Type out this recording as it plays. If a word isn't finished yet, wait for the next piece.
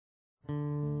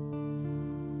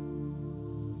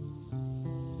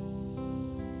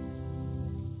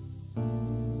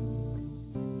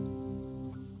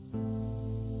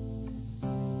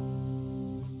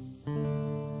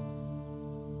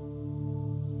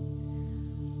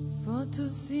For to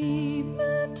see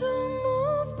Bedlam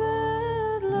of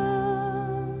Bedlam,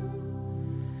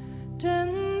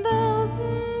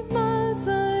 10,000 miles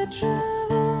I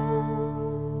travel,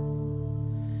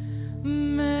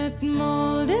 met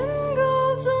molding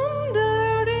ghosts and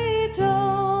dirty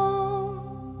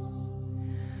dogs,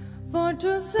 for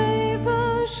to save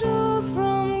her shoes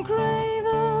from gravel.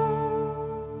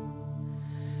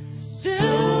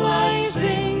 Still I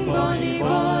sing, bonny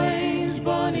boys,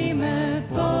 bonny met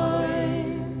boys.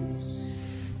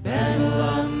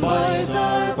 Bedlam boys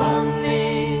are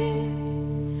bonny,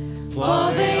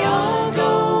 for they all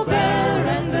go bare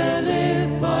and they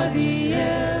live by the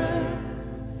air,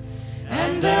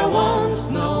 and there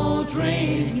won't no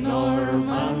drink nor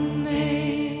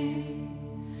money.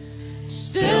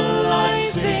 Still I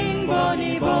sing,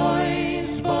 bonny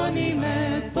boys, bonny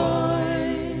met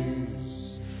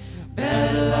boys.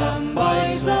 Bedlam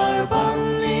boys are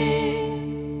bonny,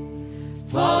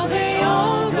 for they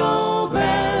all go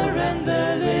bare and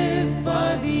they live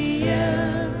by the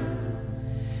air,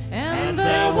 and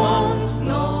there won't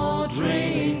no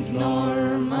drink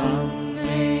nor money.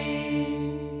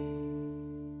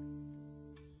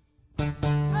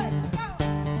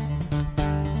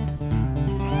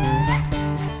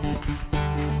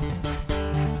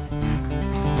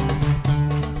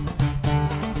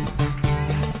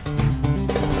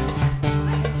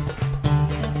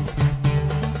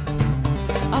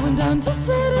 I went down to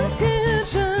Satan's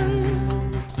kitchen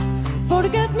for to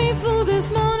get me food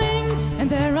this morning, and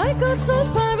there I got sauce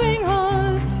piping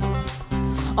hot,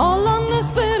 all on the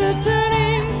spit of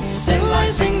turning. Still I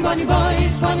sing, bonny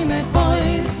boys, bonny met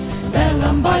boys.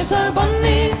 Bedlam boys are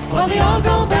bonny, for they all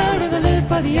go bare and they live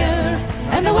by the air,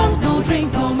 and they want no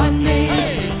drink, no money.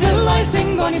 Still I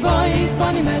sing, bonny boys,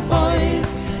 bonny met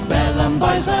boys. Bedlam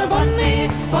boys are bonny,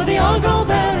 for they all go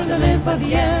bare and they live by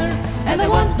the air, and they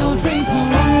want no drink, no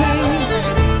money.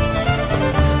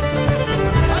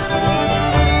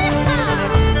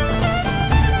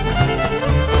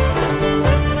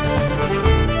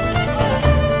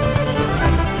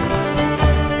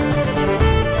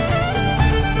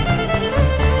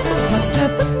 Must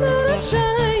have the blood of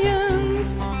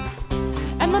giants,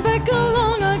 and my back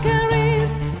along I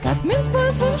carries, got mince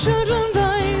pies from children's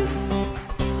eyes,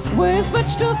 with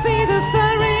which to feed the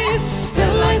fairies.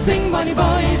 Still I sing, bonny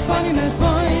boys, bonny met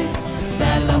boys.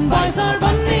 Bedlam boys are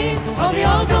bonny, for they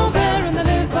all go bare and they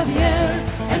live by the air,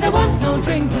 and they want no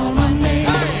drink, no money.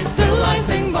 Still I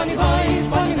sing, bonny boys,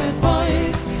 bonny met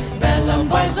boys. Bedlam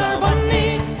boys are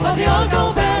bonny, for they all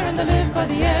go bare and they live by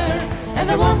the air, and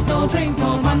they want no drink,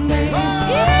 no money.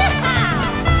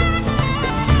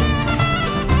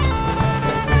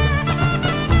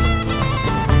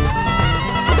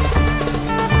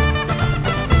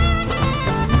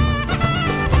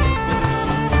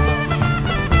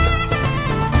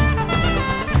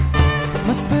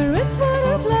 My spirit's white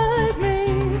as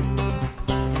lightning,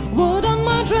 would on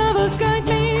my travels guide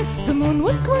me. The moon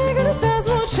would quake and the stars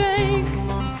would shake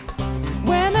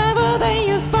whenever they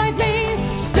used spite me.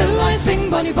 Still I sing,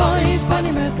 bonny boys,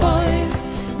 bonny met boys.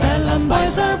 Bedlam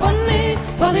boys are bonny,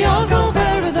 for they all go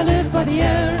bare and they live by the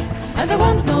air, and they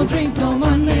want no drink, no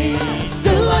money.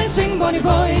 Still I sing, bonny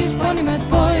boys, bonny met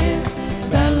boys.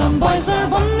 Bedlam boys are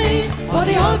bonny, for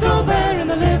they all go bare and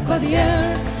they live by the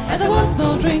air, and they want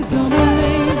no drink, no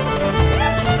money.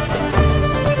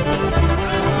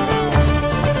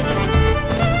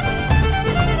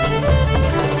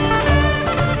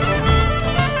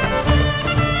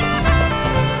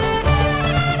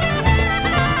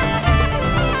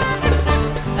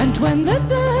 And when the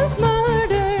deaf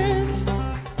murdered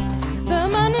the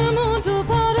man in the moon to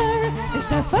powder, his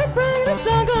deaf heart break, his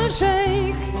dog will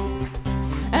shake,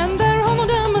 and their home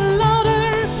them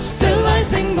louder. Still I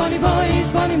sing, bonny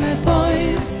boys, bonny met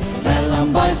boys.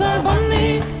 Bedlam boys are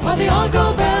bonny, for they all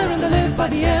go bare and they live by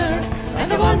the air,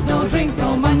 and they want no drink,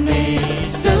 no money.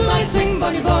 Still I sing,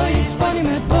 bonny boys, bonny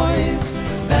met boys.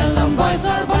 Bedlam boys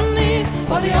are bonny,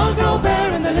 for they all go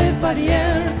bare and they live by the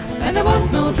air, and they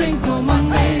want no drink, no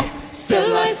money.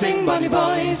 Still I sing, bonny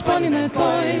boys, bonny met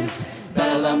boys.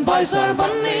 Bedlam boys are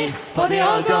bonny, for they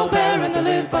all go bare and they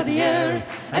live by the air,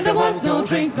 and they want no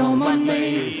drink, no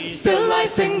money. Still I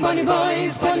sing, bonny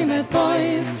boys, bonny met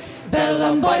boys.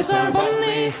 Bedlam boys are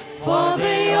bonny, for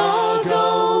they all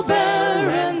go bare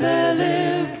and they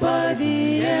live by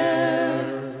the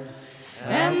air,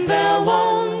 and there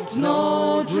won't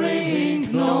no drink.